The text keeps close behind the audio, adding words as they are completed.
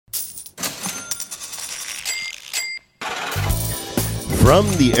From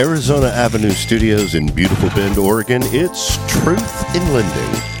the Arizona Avenue Studios in beautiful Bend, Oregon, it's Truth in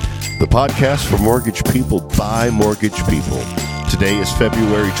Lending, the podcast for mortgage people by mortgage people. Today is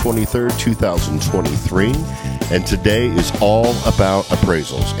February 23rd, 2023, and today is all about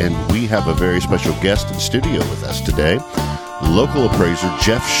appraisals. And we have a very special guest in studio with us today. Local appraiser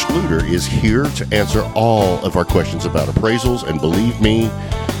Jeff Schluter is here to answer all of our questions about appraisals, and believe me,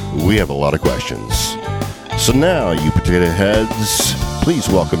 we have a lot of questions. So now, you potato heads, please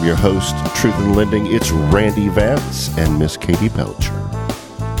welcome your host, Truth in Lending. It's Randy Vance and Miss Katie Pelcher.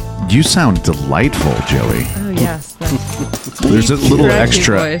 You sound delightful, Joey. Oh, yes. There's a little Scratchy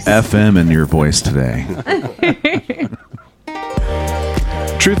extra voice. FM in your voice today.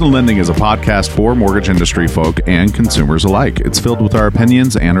 Truth in Lending is a podcast for mortgage industry folk and consumers alike. It's filled with our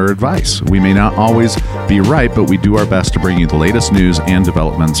opinions and our advice. We may not always be right, but we do our best to bring you the latest news and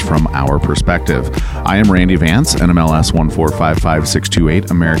developments from our perspective. I am Randy Vance, NMLS 1455628,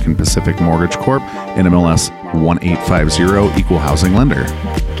 American Pacific Mortgage Corp, NMLS 1850, Equal Housing Lender.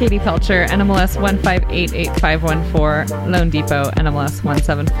 Katie Pelcher, NMLS 1588514, Loan Depot, NMLS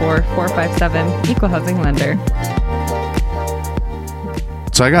 174457, Equal Housing Lender.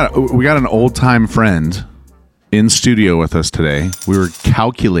 So we got an old time friend in studio with us today. We were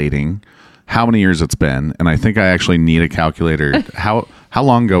calculating how many years it's been, and I think I actually need a calculator. How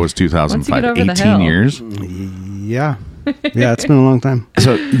long ago was 2005? 18 years? Yeah, it's been a long time.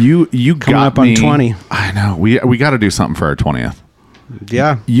 So you Coming got up on me 20. I know. We got to do something for our 20th.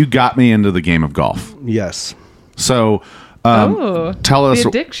 Yeah. You got me into the game of golf. Yes. So tell us The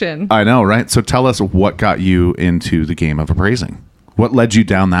addiction. I know, right? So tell us what got you into the game of appraising. What led you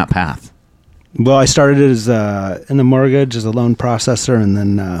down that path? Well, I started as in the mortgage as a loan processor, and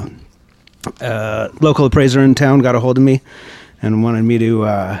then local appraiser in town got a hold of me and wanted me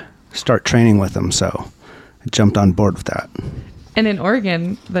to start training with them. So I jumped on board with that. And in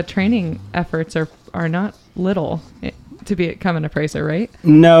Oregon, the training efforts are not little to become an appraiser, right?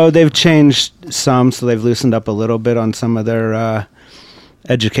 No, they've changed some, so they've loosened up a little bit on some of their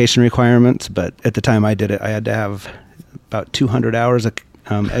education requirements. But at the time I did it, I had to have about 200 hours of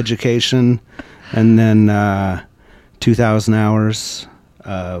education, and then 2,000 hours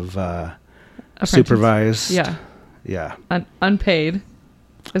of supervised. Yeah. Unpaid.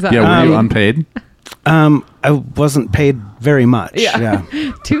 Is that Yeah, were you unpaid? I wasn't paid very much. Yeah.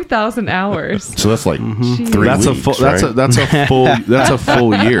 2,000 hours. So that's like 3 That's weeks, a full. right? That's a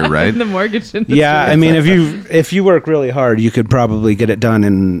full year, right? In the mortgage industry. Yeah, I mean, if you work really hard, you could probably get it done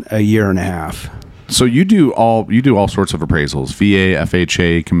in a year and a half. So you do all sorts of appraisals, VA,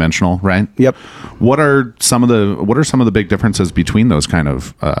 FHA, conventional, right? Yep. What are some of the big differences between those kind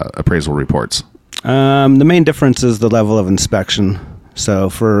of appraisal reports? The main difference is the level of inspection. So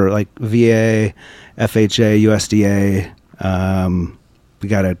for like VA, FHA, USDA, we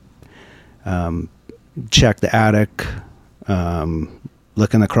got to check the attic,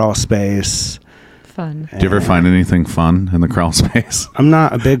 look in the crawl space. Fun. Do you ever find anything fun in the crawl space? I'm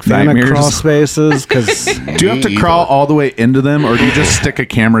not a big fan Nightmares? of crawl spaces because Do you have to crawl all the way into them, or do you just stick a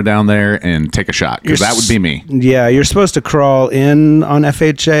camera down there and take a shot? Because that would be me. yeah, you're supposed to crawl in on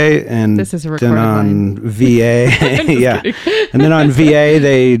FHA and This is a then recorded on line. VA. Yeah, and then on VA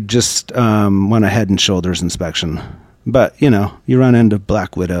they just want a head and shoulders inspection. But you run into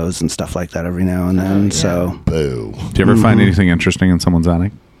black widows and stuff like that every now and then. yeah. So Boo. Do you ever find anything interesting in someone's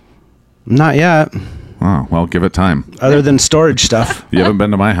attic? not yet, Oh, well, give it time. other than storage stuff. You haven't been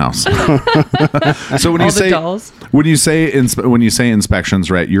to my house. So when All you the say dolls. when you say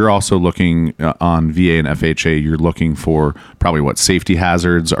inspections, right? You're also looking on VA and FHA. You're looking for probably what safety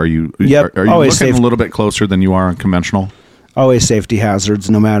hazards. Are you? Yep, Are you always looking safe. a little bit closer than you are on conventional? Always safety hazards,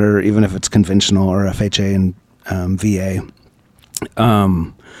 no matter even if it's conventional or FHA and VA.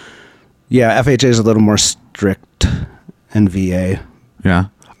 Yeah, FHA is a little more strict in VA. Yeah.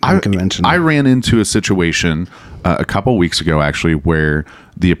 Unconventional. I ran into a situation a couple weeks ago, actually, where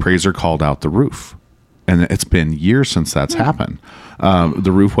the appraiser called out the roof. And it's been years since that's happened.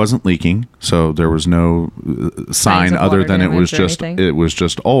 The roof wasn't leaking, so there was no sign of other water than it was damage or anything? it was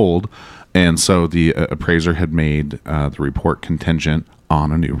just old. And so the appraiser had made the report contingent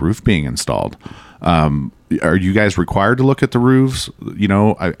on a new roof being installed. Are you guys required to look at the roofs?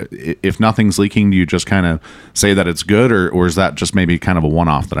 If nothing's leaking, do you just kind of say that it's good, or is that just maybe kind of a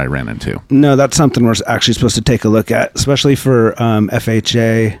one-off that I ran into? No, that's something we're actually supposed to take a look at, especially for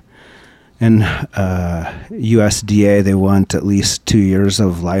FHA and USDA. They want at least 2 years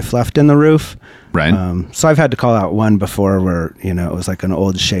of life left in the roof. Right. So I've had to call out one before where, it was like an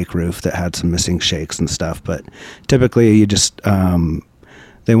old shake roof that had some missing shakes and stuff. But typically you just,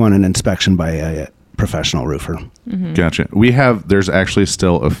 they want an inspection by professional roofer. Gotcha. There's actually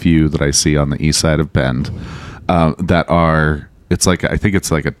still a few that I see on the east side of Bend that are, I think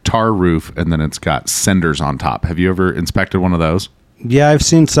it's like a tar roof and then it's got cinders on top. Have you ever inspected one of those? Yeah, I've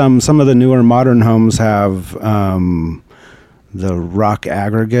seen some of the newer modern homes have the rock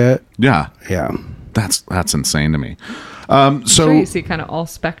aggregate. Yeah. Yeah. That's insane to me. I'm sure you see kind of all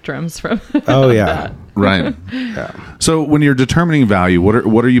spectrums from Oh yeah. that. Right. Yeah. So when you're determining value,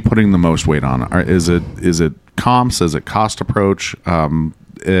 what are you putting the most weight on? Is it comps? Is it cost approach?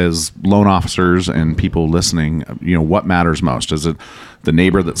 As loan officers and people listening, what matters most? Is it the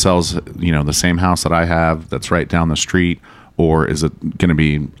neighbor that sells, the same house that I have that's right down the street, or is it going to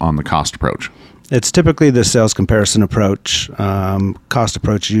be on the cost approach? It's typically the sales comparison approach. Cost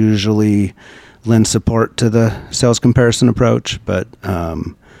approach usually lends support to the sales comparison approach, but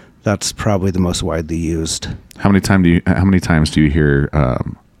that's probably the most widely used. How many times do you hear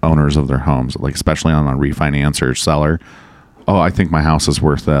owners of their homes, like especially on a refinance or seller? Oh, I think my house is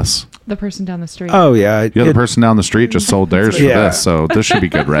worth this. The person down the street. Oh yeah, The person down the street just sold theirs for Yeah. this, so this should be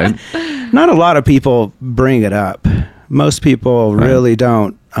good, right? Not a lot of people bring it up. Most people really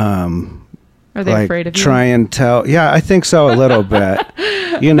don't. Are they afraid of you? Try and tell. Yeah, I think so a little bit.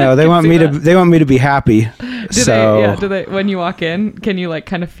 They want me to. They want me to be happy. Do they? When you walk in, can you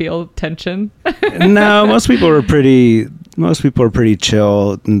kind of feel tension? No, most people are pretty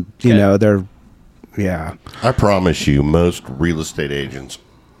chill, and they're. Yeah. I promise you, most real estate agents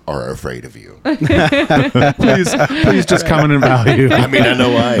are afraid of you. Please just come in and value. I mean, I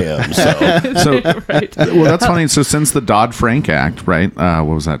know I am. So Right. Well, that's funny. So since the Dodd-Frank Act, right? What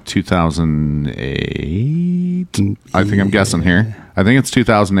was that? 2008? I think I'm guessing here. I think it's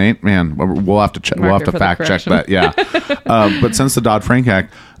 2008. Man, we'll have to check. We'll have to fact check that. Yeah. But since the Dodd-Frank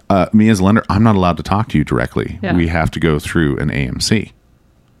Act, me as a lender, I'm not allowed to talk to you directly. Yeah. We have to go through an AMC.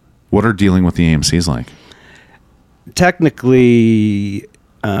 What are dealing with the AMCs like? Technically,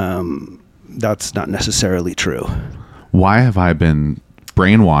 that's not necessarily true. Why have I been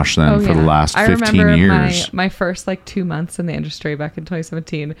brainwashed then for the last 15 years? My first 2 months in the industry back in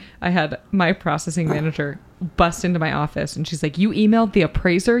 2017, I had my processing manager bust into my office and she's like, "You emailed the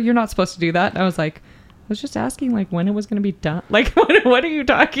appraiser? You're not supposed to do that." And I was like, I was just asking when it was going to be done. What are you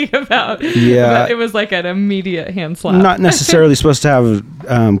talking about? Yeah. But it was an immediate hand slap. Not necessarily supposed to have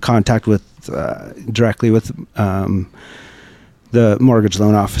contact with directly with the mortgage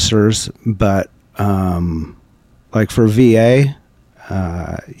loan officers, but for VA,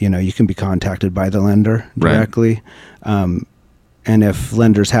 you can be contacted by the lender directly. Right. And if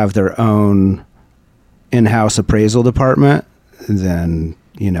lenders have their own in-house appraisal department, then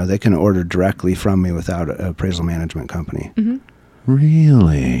they can order directly from me without an appraisal management company. Mm-hmm.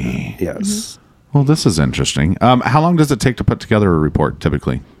 Really? Yes. Mm-hmm. Well, this is interesting. How long does it take to put together a report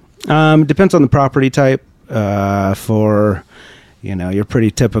typically? Depends on the property type. For your pretty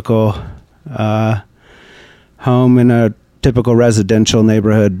typical home in a typical residential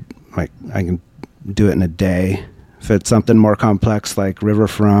neighborhood, I can do it in a day. If it's something more complex like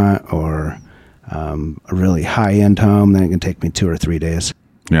riverfront or a really high-end home, then it can take me 2 or 3 days.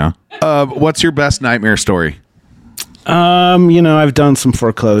 Yeah. What's your best nightmare story? I've done some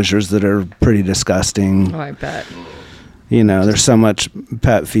foreclosures that are pretty disgusting. Oh, I bet. There's so much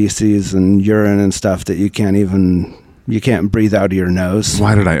pet feces and urine and stuff that you can't breathe out of your nose.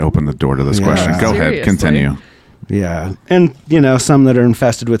 Why did I open the door to this question? Go ahead, Seriously. continue. Yeah. And, some that are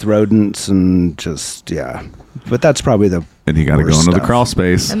infested with rodents and just, yeah. But that's probably the And you got to go worst into the stuff. crawl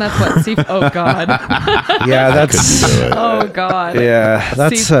space. And that's what oh God. Yeah, that's... do it. Oh God. Yeah,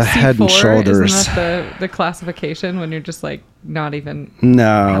 that's head and C4, shoulders. Isn't that the classification when you're just not even?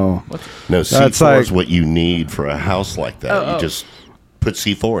 No. No, That's C4 is like- what you need for a house like that. Oh. You just put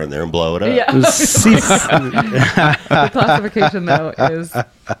C4 in there and blow it up. Yeah. The classification though is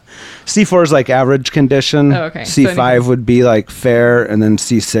C4 is like average condition. Oh, okay. So C5 anything- would be like fair, and then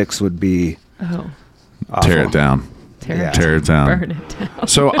C6 would be oh awful. Tear it down. Tear it down. burn it down.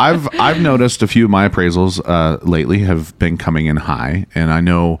 So I've noticed a few of my appraisals lately have been coming in high, and I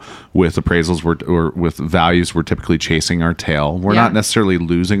know with appraisals or with values we're typically chasing our tail. We're Yeah. not necessarily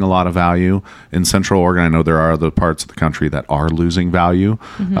losing a lot of value in Central Oregon. I know there are other parts of the country that are losing value,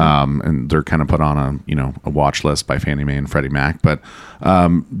 and they're kind of put on a watch list by Fannie Mae and Freddie Mac. But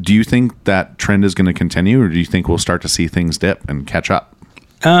do you think that trend is going to continue, or do you think we'll start to see things dip and catch up?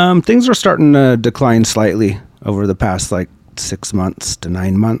 Things are starting to decline slightly over the past 6 months to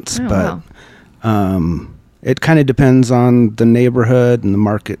 9 months, Oh, but wow. it kind of depends on the neighborhood and the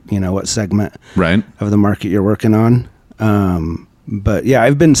market, what segment Right. of the market you're working on. But yeah,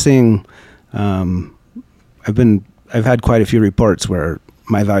 I've been seeing, I've had quite a few reports where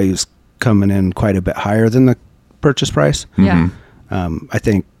my values coming in quite a bit higher than the purchase price. Yeah. I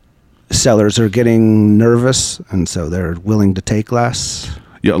think sellers are getting nervous, and so they're willing to take less.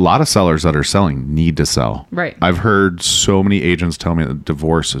 Yeah, a lot of sellers that are selling need to sell. Right. I've heard so many agents tell me that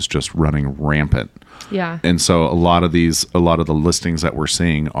divorce is just running rampant. Yeah. And so a lot of the listings that we're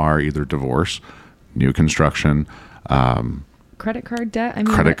seeing are either divorce, new construction, Credit card debt. I mean,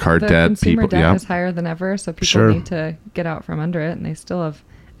 Credit card the debt, consumer people- debt yeah. is higher than ever, so people Sure. need to get out from under it, and they still have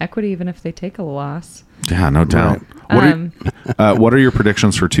equity even if they take a loss. Yeah, no doubt. Right. What are your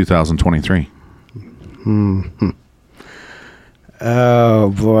predictions for 2023? Oh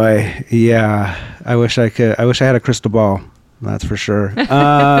boy, yeah. I wish I had a crystal ball. That's for sure.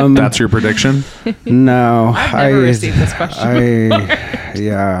 That's your prediction? No, I've never received this question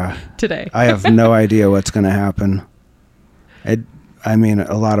yeah. today. I have no idea what's going to happen. I mean,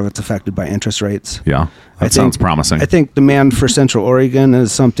 a lot of it's affected by interest rates. Yeah, that sounds promising. I think demand for Central Oregon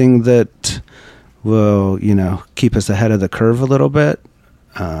is something that will, keep us ahead of the curve a little bit,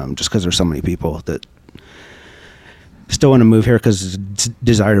 just because there's so many people that still want to move here because it's a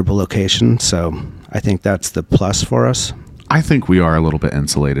desirable location. So I think that's the plus for us. I think we are a little bit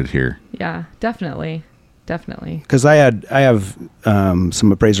insulated here. Yeah, definitely. Because I have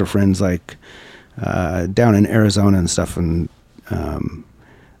some appraiser friends like down in Arizona and stuff, and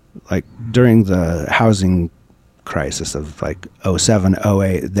like during the housing crisis of like 07,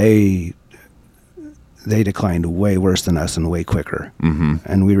 08, they declined way worse than us and way quicker,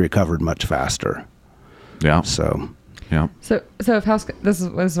 and we recovered much faster. Yeah. So Yeah. So if this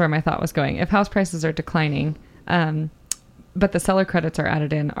is where my thought was going. If house prices are declining, but the seller credits are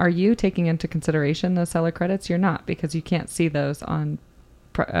added in, are you taking into consideration those seller credits? You're not, because you can't see those on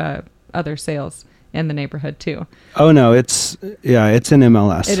other sales in the neighborhood too. Oh no, it's in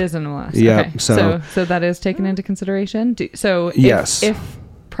MLS. It is in MLS. Yeah. Okay. So that is taken into consideration. Yes. If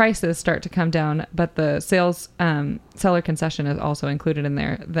prices start to come down, but the sales seller concession is also included in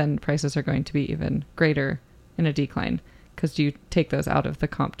there, then prices are going to be even greater in a decline because you take those out of the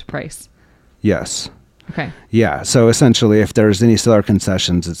comped price. Yes. Okay. Yeah. So essentially, if there's any seller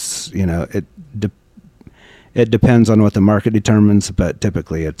concessions, it's it depends on what the market determines, but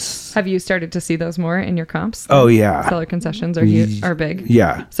typically it's. Have you started to see those more in your comps? Oh yeah. Seller concessions are huge, are big.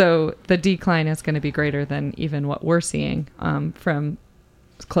 Yeah. So the decline is going to be greater than even what we're seeing from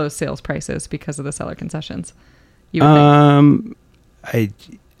closed sales prices because of the seller concessions. You would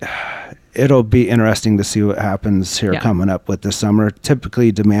think. It'll be interesting to see what happens here Yeah. coming up with the summer.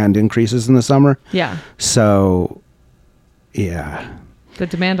 Typically, demand increases in the summer. Yeah. So, yeah. The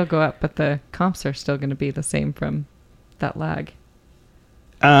demand will go up, but the comps are still going to be the same from that lag.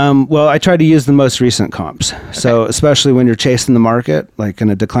 Well, I try to use the most recent comps. So, especially when you're chasing the market, like in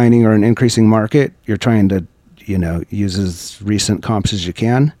a declining or an increasing market, you're trying to, use as recent comps as you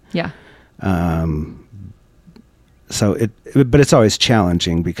can. Yeah. But it's always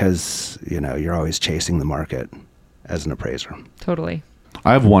challenging because, you're always chasing the market as an appraiser. Totally.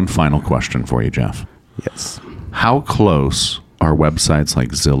 I have one final question for you, Jeff. Yes. How close are websites like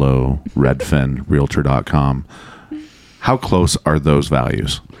Zillow, Redfin, Realtor.com? How close are those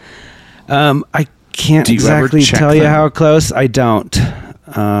values? I can't Do you ever exactly check tell you them? how close. I don't.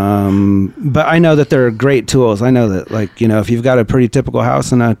 But I know that they're great tools. I know that, if you've got a pretty typical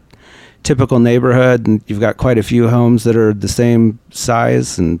house in a typical neighborhood and you've got quite a few homes that are the same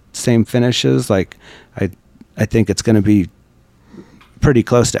size and same finishes, I think it's going to be pretty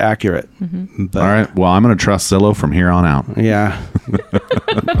close to accurate. Mm-hmm. But All right. Well, I'm going to trust Zillow from here on out. yeah.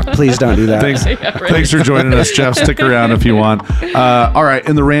 Please don't do that. Thanks. Yeah, right. Thanks for joining us, Jeff. Stick around if you want. All right.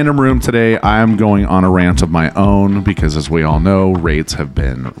 In the random room today, I'm going on a rant of my own because, as we all know, rates have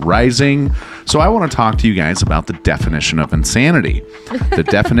been rising. So I want to talk to you guys about the definition of insanity. The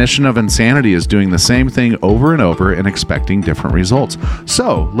definition of insanity is doing the same thing over and over and expecting different results.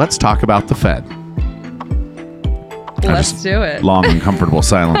 So let's talk about the Fed. Let's do it. Long, uncomfortable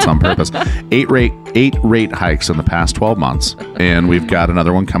silence on purpose. Eight rate hikes in the past 12 months, and we've got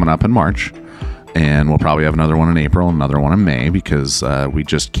another one coming up in March, and we'll probably have another one in April, another one in May, because we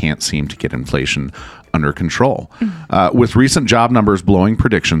just can't seem to get inflation under control. With recent job numbers blowing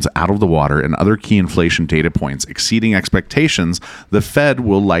predictions out of the water and other key inflation data points exceeding expectations, the Fed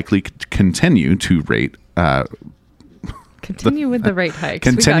will likely continue to rate. Continue with the rate hikes.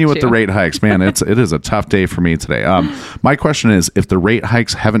 Continue with the rate hikes, man. It is a tough day for me today. My question is, if the rate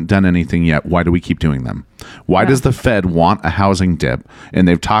hikes haven't done anything yet, why do we keep doing them? Why does the Fed want a housing dip? And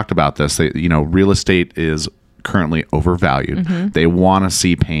they've talked about this. Real estate is currently overvalued. They want to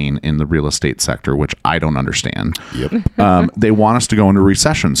see pain in the real estate sector, which I don't understand. Yep. They want us to go into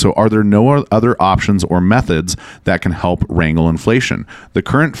recession. So are there no other options or methods that can help wrangle inflation? The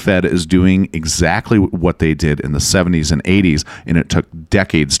current Fed is doing exactly what they did in the 70s and 80s, and it took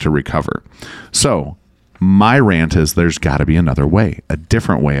decades to recover. So my rant is there's got to be another way, a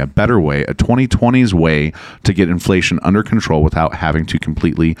different way, a better way, a 2020s way to get inflation under control without having to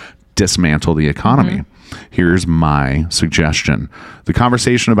completely dismantle the economy. Here's my suggestion. The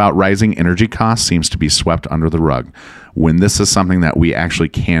conversation about rising energy costs seems to be swept under the rug when this is something that we actually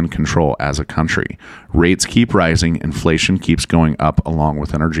can control as a country. Rates keep rising, inflation keeps going up along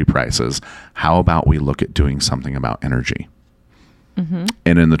with energy prices. How about we look at doing something about energy?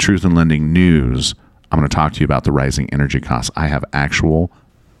 And in the Truth in Lending news, I'm going to talk to you about the rising energy costs. I have actual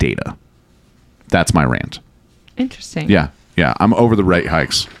data. That's my rant. Interesting. Yeah. I'm over the rate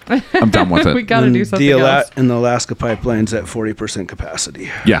hikes. I'm done with it. We got to do something else. And the Alaska pipeline's at 40% capacity.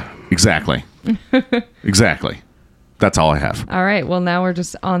 Yeah, exactly. Exactly. That's all I have. All right. Well, now we're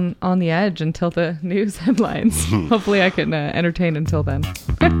just on the edge until the news headlines. Hopefully I can entertain until then.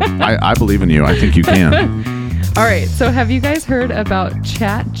 I believe in you. I think you can. All right. So have you guys heard about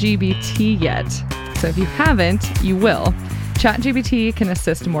ChatGPT yet? So if you haven't, you will. ChatGPT can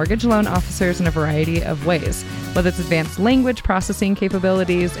assist mortgage loan officers in a variety of ways. With its advanced language processing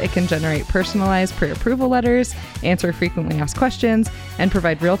capabilities, it can generate personalized pre-approval letters, answer frequently asked questions, and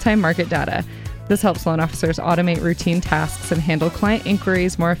provide real-time market data. This helps loan officers automate routine tasks and handle client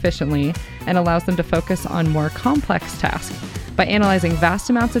inquiries more efficiently and allows them to focus on more complex tasks. By analyzing vast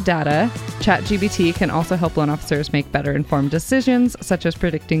amounts of data, ChatGPT can also help loan officers make better informed decisions, such as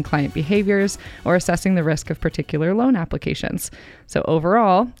predicting client behaviors or assessing the risk of particular loan applications. So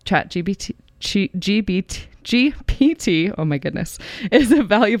overall, ChatGPT, oh my goodness, is a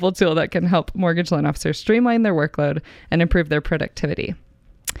valuable tool that can help mortgage loan officers streamline their workload and improve their productivity.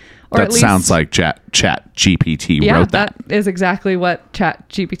 Or that at least, sounds like Chat GPT wrote that. That is exactly what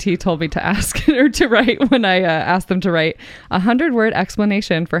ChatGPT told me to ask or to write when I asked them to write a 100-word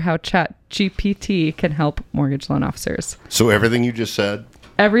explanation for how ChatGPT can help mortgage loan officers. So everything you just said,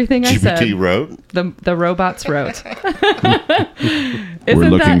 Everything I said, GPT wrote? the robots wrote. We're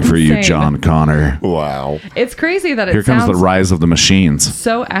looking for you, John Connor. Wow. It's crazy that it Here comes sounds the rise of the machines.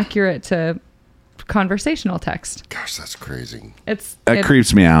 so accurate to conversational text. Gosh, that's crazy. That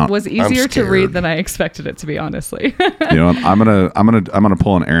creeps me out. Was easier to read scared. than I expected it to be, honestly. You know what? I'm gonna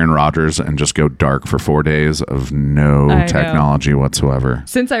pull an Aaron Rodgers and just go dark for 4 days of no I know. technology whatsoever.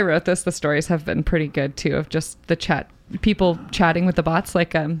 Since I wrote this, the stories have been pretty good too, of just the people chatting with the bots.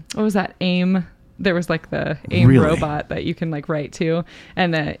 Like, what was that? AIM. There was like the AIM Really? robot that you can like write to,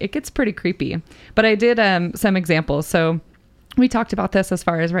 and it gets pretty creepy. But I did some examples. So we talked about this as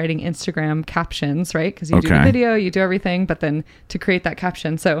far as writing Instagram captions, right? Because you do the Okay. video, you do everything, but then to create that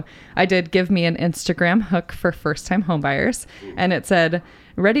caption. So I did give me an Instagram hook for first-time homebuyers, and it said,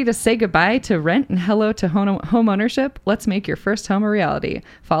 "Ready to say goodbye to rent and hello to home ownership? Let's make your first home a reality.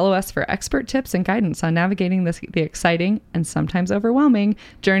 Follow us for expert tips and guidance on navigating the exciting and sometimes overwhelming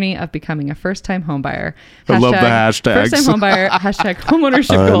journey of becoming a first-time homebuyer." I love the hashtags. First-time homebuyer, hashtag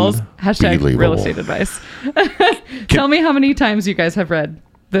homeownership goals, hashtag real Unbelievable. estate advice. Tell me how many times you guys have read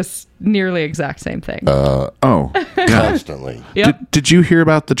this nearly exact same thing. Oh, yeah. Constantly. Yep. Did you hear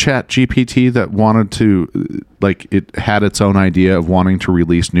about the Chat GPT that wanted to, like, it had its own idea of wanting to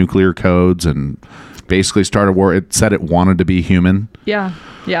release nuclear codes and basically start a war? It said it wanted to be human. Yeah.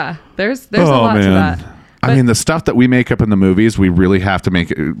 There's a lot to that. I But mean, the stuff that we make up in the movies, we really have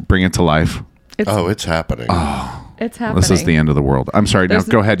to bring it to life. It's happening. It's happening. This is the end of the world. I'm sorry. Now, There's-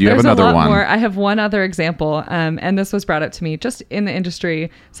 go ahead. You have there's another a lot one. More. I have one other example, and this was brought up to me just in the industry.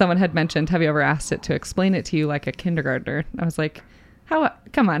 Someone had mentioned, have you ever asked it to explain it to you like a kindergartner? I was like,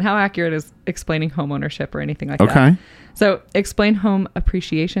 come on, how accurate is explaining home ownership or anything like that? Okay. So explain home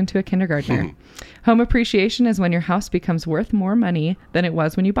appreciation to a kindergartner. Home appreciation is when your house becomes worth more money than it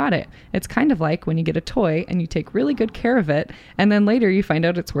was when you bought it. It's kind of like when you get a toy and you take really good care of it, and then later you find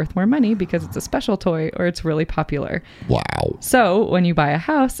out it's worth more money because it's a special toy or it's really popular. Wow. So when you buy a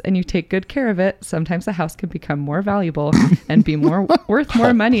house and you take good care of it, sometimes the house can become more valuable and be worth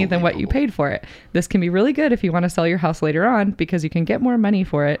more money than what you paid for it. This can be really good if you want to sell your house later on because you can get more money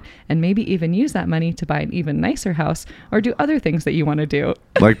for it and maybe even use that money to buy an even nicer house or do other things that you want to do.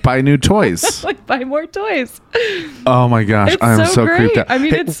 Like buy new toys. Like buy more toys. Oh my gosh. It's I'm so great. creeped out. I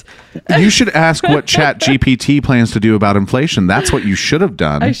mean, Hey, it's... you should ask what Chat GPT plans to do about inflation. That's what you should have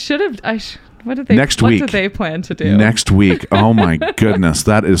done. What did they Next what week. did they plan to do? Next week. Oh my goodness.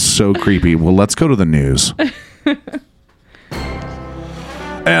 That is so creepy. Well, let's go to the news.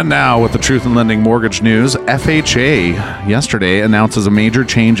 And now, with the Truth in Lending mortgage news, FHA yesterday announces a major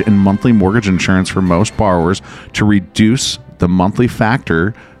change in monthly mortgage insurance for most borrowers to reduce the monthly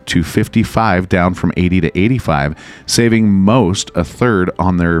factor to 55, down from 80 to 85, saving most a third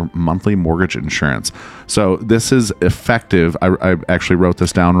on their monthly mortgage insurance. So this is effective. I actually wrote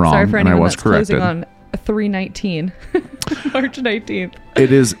this down wrong, Sorry for and I anyone was that's corrected. closing on 3/19, March 19th.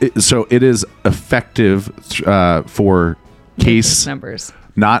 It is effective for case numbers.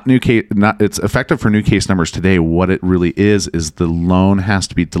 Not new case. Not it's effective for new case numbers today. What it really is the loan has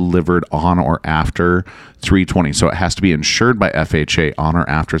to be delivered on or after 3/20. So it has to be insured by FHA on or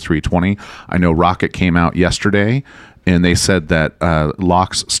after 3/20. I know Rocket came out yesterday, and they said that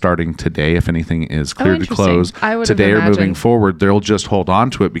locks starting today, if anything is cleared to close I would today have or moving imagined. forward, they'll just hold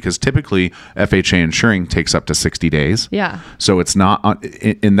on to it because typically FHA insuring takes up to 60 days. Yeah. So it's not,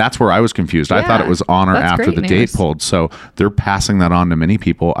 and that's where I was confused. I thought Yeah, it was on or that's after great the news. date pulled. So they're passing that on to many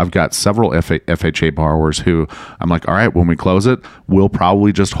people. I've got several FHA borrowers who I'm like, all right, when we close it, we'll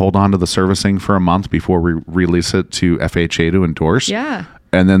probably just hold on to the servicing for a month before we release it to FHA to endorse. Yeah.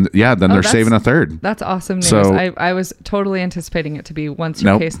 And then, they're that's- saving a third. That's awesome news. So- I was totally anticipating it to be once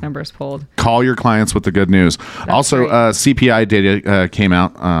your Nope. case number is pulled. Call your clients with the good news. Also, great. CPI data came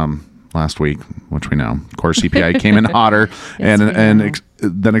out last week, which we know. Of course, CPI came in hotter Yes, we know.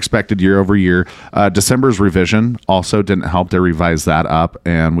 than expected year over year. December's revision also didn't help. They revised that up,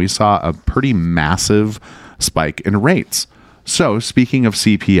 and we saw a pretty massive spike in rates. So, speaking of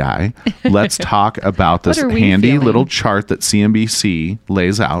CPI, let's talk about this What are we handy feeling? little chart that CNBC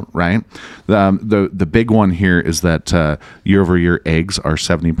lays out, right? The big one here is that year over year eggs are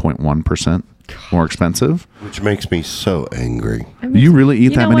 70.1% more expensive. Which makes me so angry. You really eat You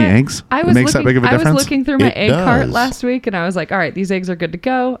that know many what? eggs? I It was makes looking, that big of a I difference? was looking through my It egg cart does. last week, and I was like, all right, these eggs are good to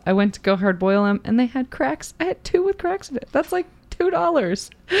go. I went to go hard boil them, and they had cracks. I had 2 with cracks in it. That's like $2.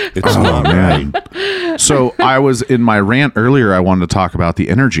 It's Oh, not man. right. So I was in my rant earlier. I wanted to talk about the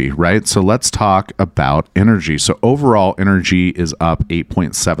energy, right? So let's talk about energy. So overall, energy is up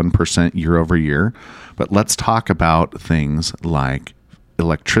 8.7% year over year. But let's talk about things like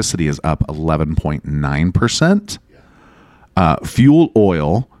electricity is up 11.9%. Fuel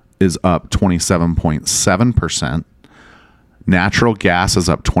oil is up 27.7%. Natural gas is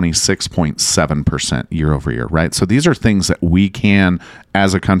up 26.7% year over year, right? So these are things that we can,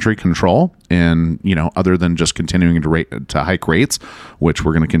 as a country, control, and other than just continuing to hike rates, which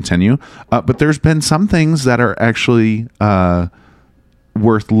we're going to continue. But there's been some things that are actually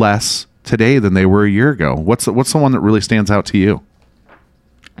worth less today than they were a year ago. What's the one that really stands out to you?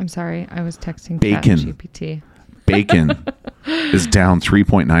 I'm sorry, I was texting Bacon. ChatGPT. Bacon is down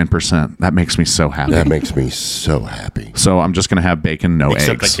 3.9%. That makes me so happy. That makes me so happy. So I'm just going to have bacon, no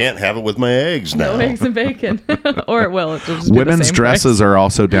Except eggs. I can't have it with my eggs now. No eggs and bacon. Or it will. It'll just be the Women's same dresses price. are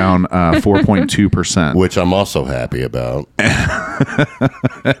also down 4.2%. Which I'm also happy about.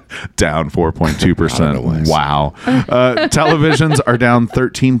 Down 4.2%. Otherwise. Wow. Televisions are down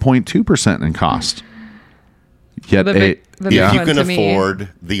 13.2% in cost. Yet The big If you one can to me afford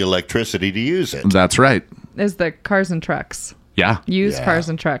the electricity to use it. that's right. is the cars and trucks. Yeah. Used Yeah. cars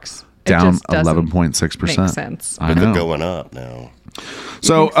and trucks. It Down just doesn't 11.6%. make sense. I But they're know. going up now.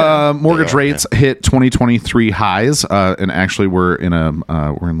 So, think so? mortgage They are, rates hit 2023 highs, and actually we're in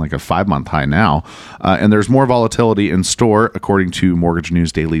like a 5-month high now. And there's more volatility in store, according to Mortgage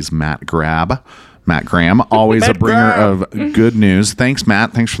News Daily's Matt Graham, always a bringer of good news. Thanks,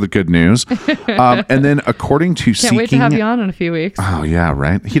 Matt. Thanks for the good news. And then, according to Can't wait to have you on in a few weeks. Oh, yeah,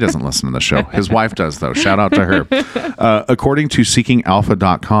 right. He doesn't listen to the show. His wife does, though. Shout out to her. According to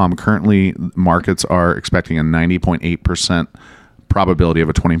seekingalpha.com, currently markets are expecting a 90.8% probability of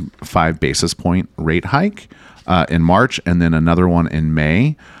a 25 basis point rate hike in March, and then another one in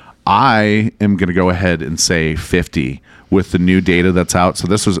May. I am going to go ahead and say 50 with the new data that's out. So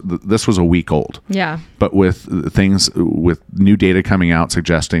this was a week old. Yeah. But with new data coming out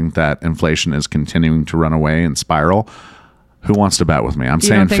suggesting that inflation is continuing to run away and spiral, who wants to bet with me? I'm You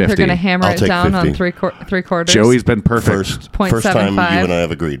saying don't think 50. they're going to hammer I'll it take down 50. on three quarters? Joey's been perfect. First time you 0.75. and I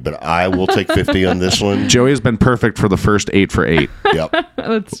have agreed, but I will take 50 on this one. Joey's been perfect for the first 8 for 8. Yep.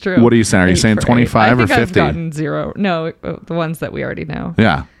 That's true. What are you saying? Are you 8 saying for 25 8. or I think 50? I've gotten 0. No, the ones that we already know.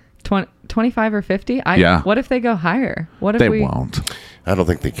 Yeah, 25 or 50? Yeah. What if they go higher? What if they we won't. I don't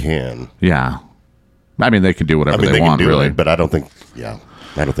think they can. Yeah. I mean, they can do whatever they can want, do really. it, but I don't think,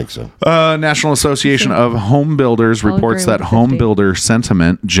 I don't think so. National Association of Home Builders I'll reports agree that with home 50. builder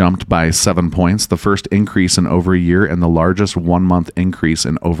sentiment jumped by 7 points, the first increase in over a year and the largest 1-month increase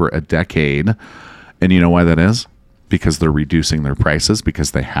in over a decade. And you know why that is? because they're reducing their prices because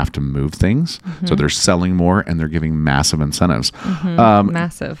they have to move things. So they're selling more and they're giving massive incentives.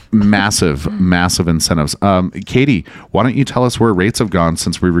 Massive Incentives. Katie, why don't you tell us where rates have gone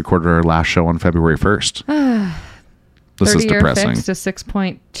since we recorded our last show on February 1st? This is 30-year depressing. fixed to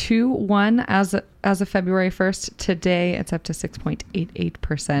 6.21 as of February 1st. Today, it's up to 6.88%.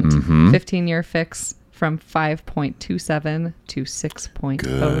 15-year fix from 5.27 to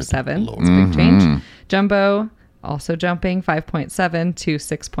 6.07. It's a big change. Jumbo also jumping 5.7 to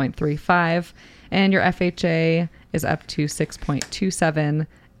 6.35. And your FHA is up to 6.27.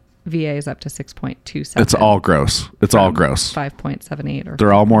 VA is up to 6.27. It's all gross. It's all gross. 5.78 or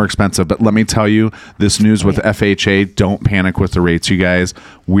they're all more expensive. But let me tell you, this news with FHA, don't panic with the rates, you guys.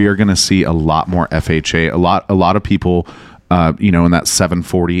 We are going to see a lot more FHA. A lot of people, in that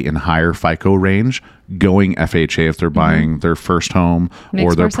 740 and higher FICO range, going FHA if they're buying their first home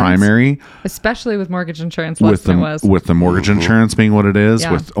or their primary. Especially with mortgage insurance less than it was. With the mortgage insurance being what it is,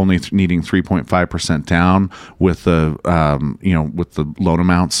 Yeah. with only needing 3.5% down, with the with the loan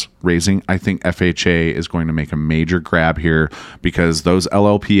amounts raising, I think FHA is going to make a major grab here because those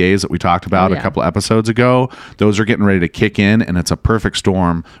LLPAs that we talked about a couple episodes ago, those are getting ready to kick in, and it's a perfect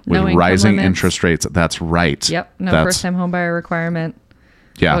storm with No rising income limits. interest rates. That's right. Yep. No That's- first-time home buyer requirement.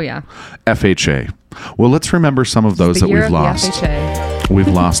 Yeah. Oh, yeah. FHA. Well, let's remember some of those The that year we've of the lost. FHA. We've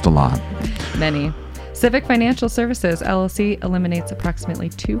lost a lot. Many. Civic Financial Services, LLC, eliminates approximately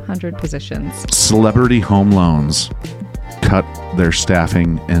 200 positions. Celebrity Home Loans cut their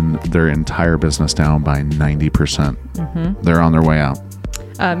staffing and their entire business down by 90%. They're on their way out.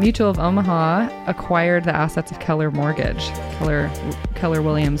 Mutual of Omaha acquired the assets of Keller Mortgage, Keller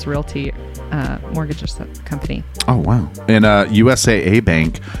Williams Realty mortgage company. Oh, wow. And USAA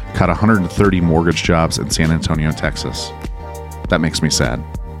Bank cut 130 mortgage jobs in San Antonio, Texas. That makes me sad.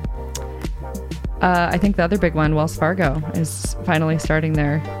 I think the other big one, Wells Fargo, is finally starting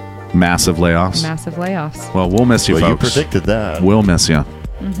their Massive layoffs. massive layoffs. Well, we'll miss you, Well, you folks. predicted that. We'll miss you.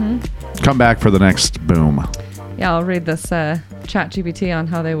 Come back for the next boom. Yeah, I'll read this ChatGPT on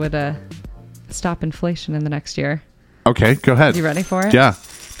how they would stop inflation in the next year. Okay, go ahead. You ready for it? Yeah.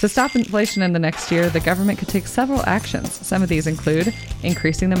 To stop inflation in the next year, the government could take several actions. Some of these include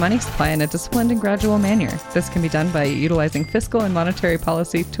increasing the money supply in a disciplined and gradual manner. This can be done by utilizing fiscal and monetary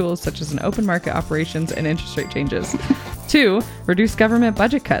policy tools such as an open market operations and interest rate changes. 2, reduce government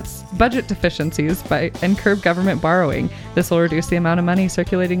budget cuts, budget deficiencies and curb government borrowing. This will reduce the amount of money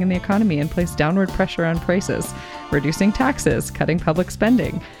circulating in the economy and place downward pressure on prices. Reducing taxes, cutting public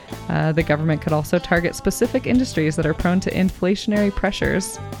spending. The government could also target specific industries that are prone to inflationary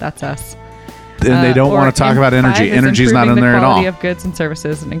pressures. That's us. And they don't want to talk about energy. 5 is Energy's not in improving there the at all. quality of goods and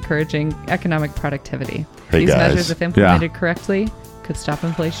services and encouraging economic productivity. Hey, These guys. measures, if implemented correctly, could stop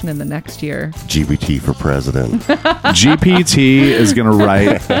inflation in the next year. GBT for president. GPT is going to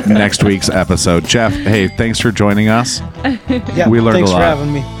write next week's episode. Jeff, hey, thanks for joining us. Yeah, We learned thanks a for lot.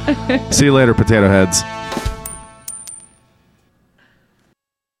 having me. See you later, potato heads.